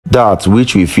That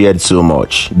which we feared so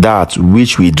much, that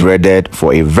which we dreaded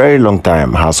for a very long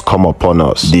time has come upon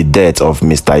us. The death of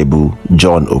Mr. Ibu,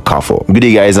 John Okafor. Good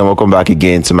day guys, and welcome back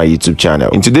again to my YouTube channel.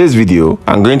 In today's video,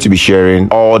 I'm going to be sharing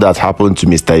all that happened to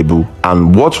Mr. Ibu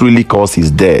and what really caused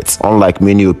his death, unlike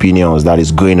many opinions that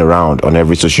is going around on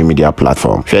every social media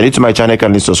platform. If you're new to my channel,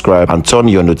 kindly subscribe and turn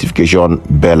your notification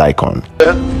bell icon.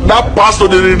 That pastor,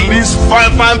 they release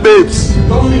fine babes.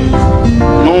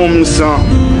 No,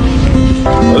 son.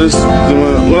 When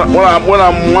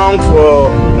I'm mount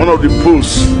for one of the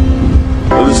posts,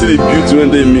 you see the beauty when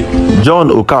they meet. John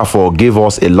Okafor gave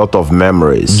us a lot of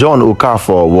memories. John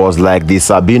Okafor was like the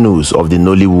Sabinus of the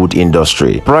Nollywood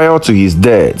industry. Prior to his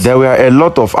death, there were a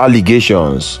lot of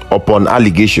allegations upon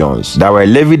allegations that were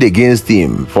levied against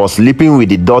him for sleeping with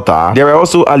the daughter. There were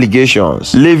also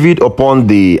allegations levied upon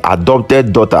the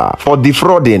adopted daughter for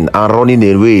defrauding and running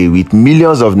away with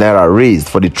millions of naira raised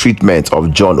for the treatment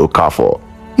of John Okafor.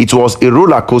 It was a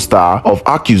roller coaster of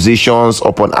accusations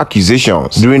upon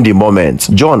accusations. During the moment,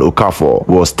 John Okafor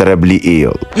was terribly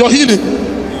ill. Your healing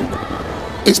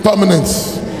is permanent.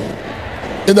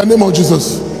 In the name of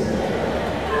Jesus.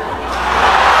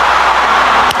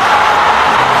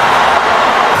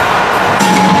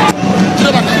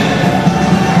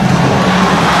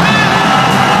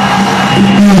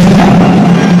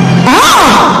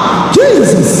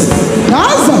 Jesus.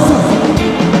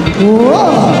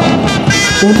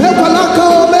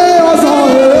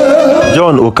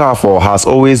 John Okafor has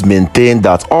always maintained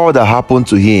that all that happened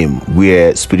to him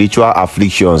were spiritual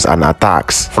afflictions and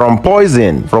attacks. From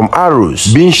poison, from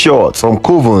arrows, being shot, from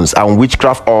covens and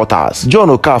witchcraft altars. John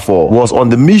Okafor was on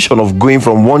the mission of going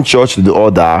from one church to the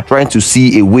other, trying to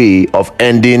see a way of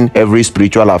ending every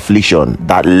spiritual affliction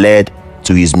that led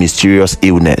to his mysterious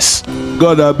illness.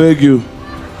 God, I beg you,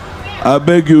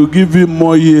 give him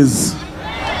more years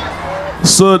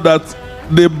so that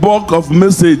the bulk of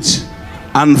message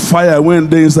and fire when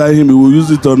they inside him, he will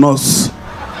use it on us.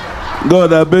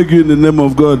 God, I beg you in the name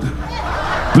of God,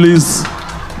 please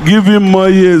give him more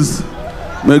years.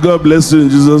 May God bless you in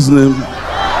Jesus' name.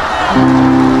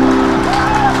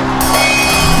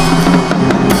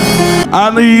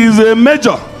 And he is a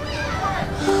major,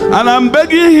 and I'm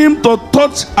begging him to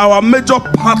touch our major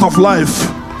part of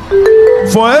life.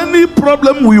 For any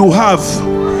problem we have,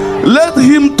 let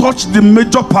him touch the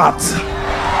major part,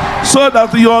 so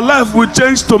that your life will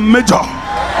change to major.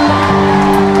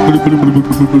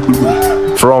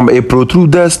 From a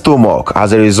protruded stomach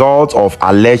as a result of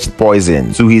alleged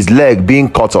poison to his leg being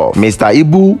cut off, Mr.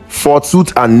 Ibu fought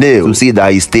tooth and nail to see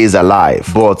that he stays alive,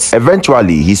 but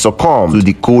eventually he succumbed to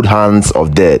the cold hands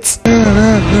of death.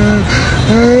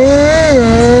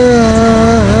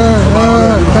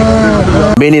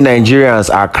 Many Nigerians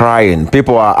are crying.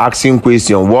 People are asking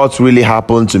questions, what really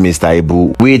happened to Mr.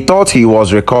 Ibu? We thought he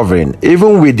was recovering,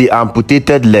 even with the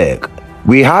amputated leg.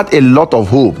 We had a lot of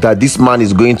hope that this man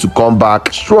is going to come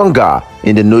back stronger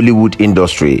in the Nollywood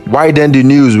industry. Why then the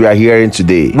news we are hearing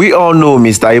today? We all know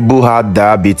Mr. Ibu had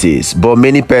diabetes, but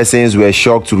many persons were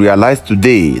shocked to realize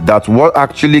today that what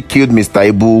actually killed Mr.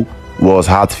 Ibu was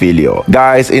heart failure.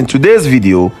 Guys, in today's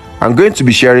video, I'm going to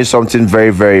be sharing something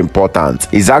very important.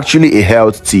 It's actually a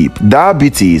health tip.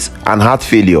 Diabetes and heart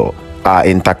failure are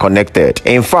interconnected.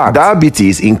 In fact,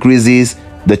 diabetes increases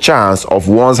the chance of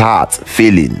one's heart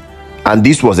failing. And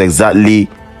this was exactly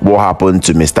what happened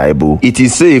to Mr. Ibu. It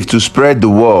is safe to spread the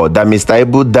word that Mr.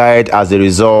 Ibu died as a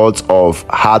result of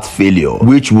heart failure,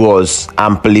 which was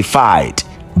amplified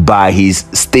by his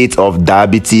state of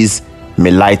diabetes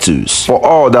mellitus. For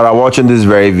all that are watching this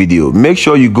very video, make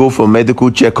sure you go for medical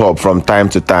checkup from time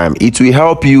to time. It will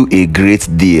help you a great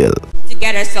deal. To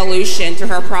get a solution to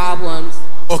her problems.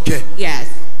 Okay. Yes.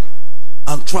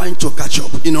 I'm trying to catch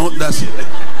up. You know, that's I'm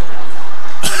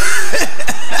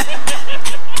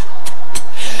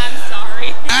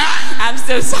sorry. I'm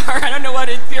so sorry. I don't know what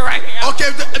to do right now. okay,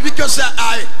 because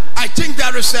I think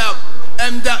there is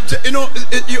and that, you know,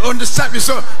 you understand me,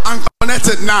 so I'm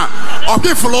connected now.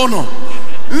 Okay, follow no.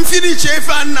 Infinity if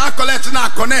I'm not connected,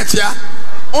 not connect ya.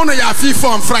 Only your FIFA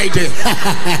on Friday.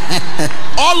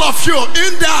 All of you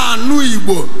in there know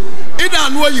Igbo. In there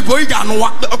know Igbo, you got no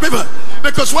what.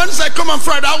 Because once I come on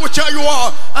Friday, I will tell you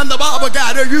all, and the Bible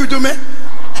God, you do me.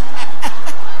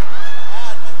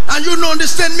 And you don't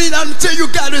understand me until you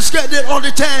got to scared all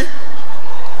the time.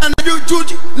 And you do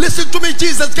listen to me,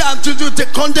 Jesus got to do to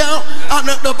come down, and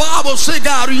the Bible say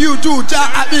God, you do that.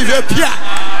 I mean,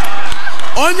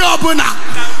 on your bona,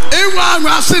 everyone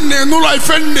was in there, no life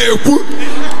and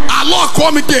I lock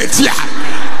communicate here.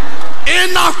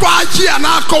 In a quachi and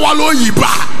a coalo yiba,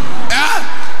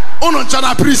 on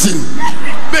China prison,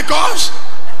 because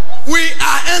We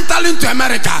are entering to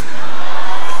America.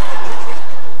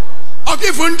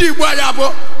 Okay, when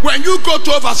you go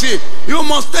to overseas, you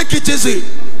must take it easy.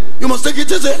 You must take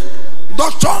it easy.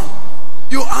 Doctor,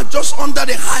 you are just under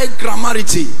the high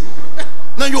grammarity.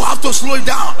 Now you have to slow it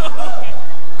down.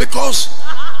 Because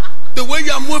the way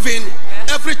you are moving,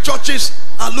 every churches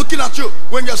are looking at you.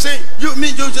 When you're saying, you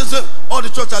mean you just say, all the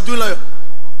churches are doing like,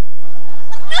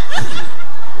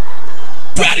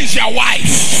 where is your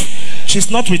wife? She's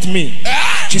not with me.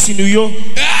 She's in New York.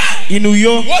 In New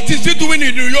York. What is she doing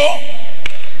in New York?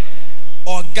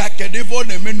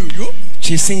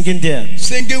 She's singing there.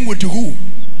 Singing with who?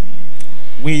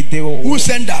 Who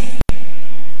sent them?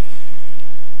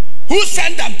 Who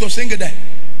sent them to sing there?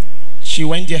 She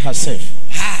went there herself.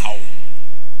 How?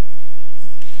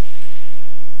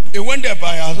 She went there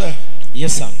by herself?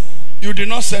 Yes, sir. You did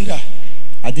not send her?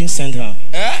 I didn't send her.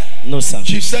 No, sir.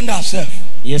 She sent herself?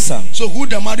 Yes, sir. So who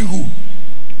they marry who?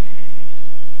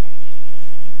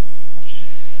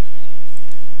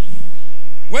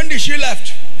 When did she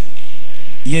left?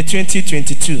 Year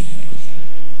 2022.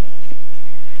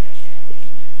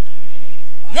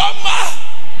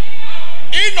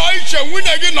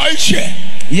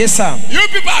 Yes, sir. You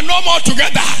people are no more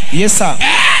together. Yes, sir.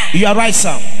 You are right,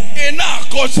 sir.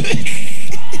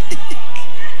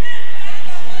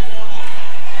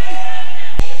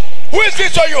 Who is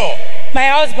this to you? My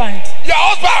husband. Your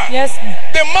husband? Yes, ma'am.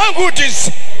 The manhood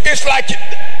is like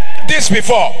this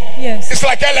before. Yes. It's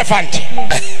like elephant.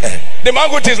 Yes. The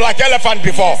manhood is like elephant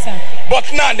before. Yes, sir. But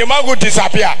now the manhood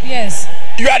disappear. Yes.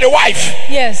 You are the wife.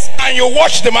 Yes. And you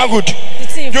watch the manhood.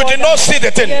 You did not see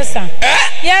the thing. Yes, sir.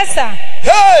 Yes, sir.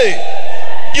 Hey!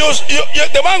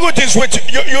 The manhood is with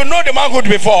you know the manhood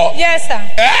before. Yes, sir.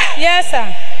 Yes,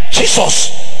 sir.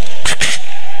 Jesus.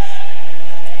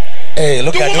 Hey,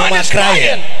 look at the woman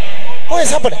crying. What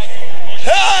is happening?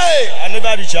 Hey! I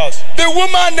never reach out. The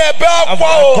woman I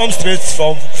come straight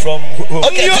from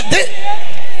okay.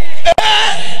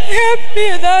 Help me,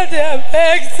 Daddy. I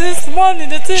begged this morning.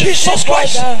 The thing Jesus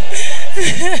Christ.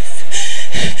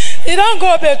 You don't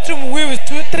go bathroom with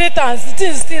 3 times. The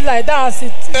thing still like that.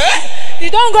 You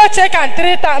don't go check and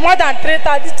 3 times, more than 3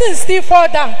 times. The thing still fall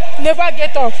down. Never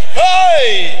get up.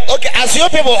 Hey! Okay, as you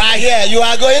people are here, you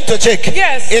are going to check.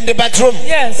 Yes. In the bathroom.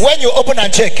 Yes. When you open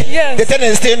and check, yes. the thing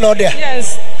is still not there.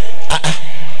 Yes.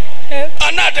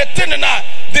 And now the thing now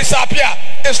disappear.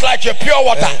 It's like your pure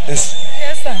water. Yes,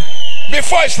 sir.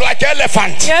 Before it's like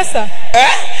elephant. Yes, sir.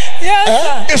 Yes,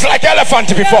 sir. It's like elephant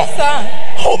before. Yes, sir.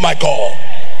 Oh my God.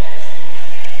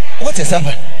 What is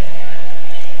happening?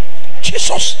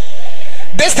 Jesus.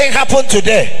 This thing happened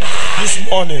today. This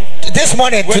morning. This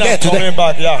morning, when today, I'm today. Coming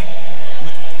back, yeah.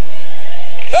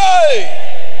 Hey!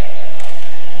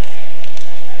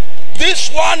 This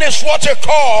one is what you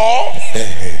call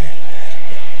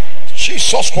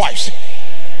Jesus Christ.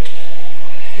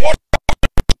 What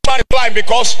man is blind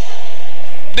because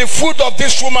the food of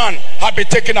this woman had been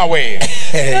taken away.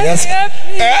 Yes. Help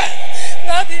me.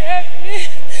 Daddy, help me.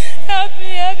 Help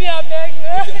me, I beg you.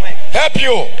 Help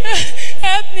you.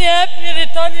 Help me,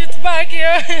 return it back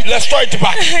here. Let's restore it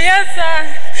back. Yes,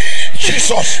 sir.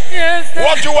 Jesus. Yes, sir.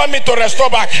 What do you want me to restore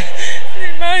back?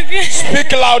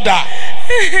 Speak louder.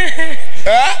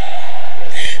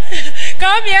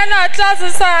 Come here now, just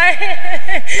aside.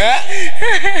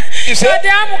 You said,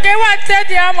 then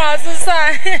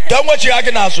what you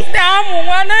again also?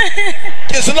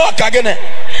 It's not again.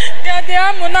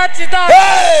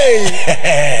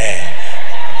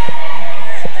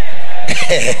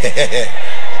 Hey!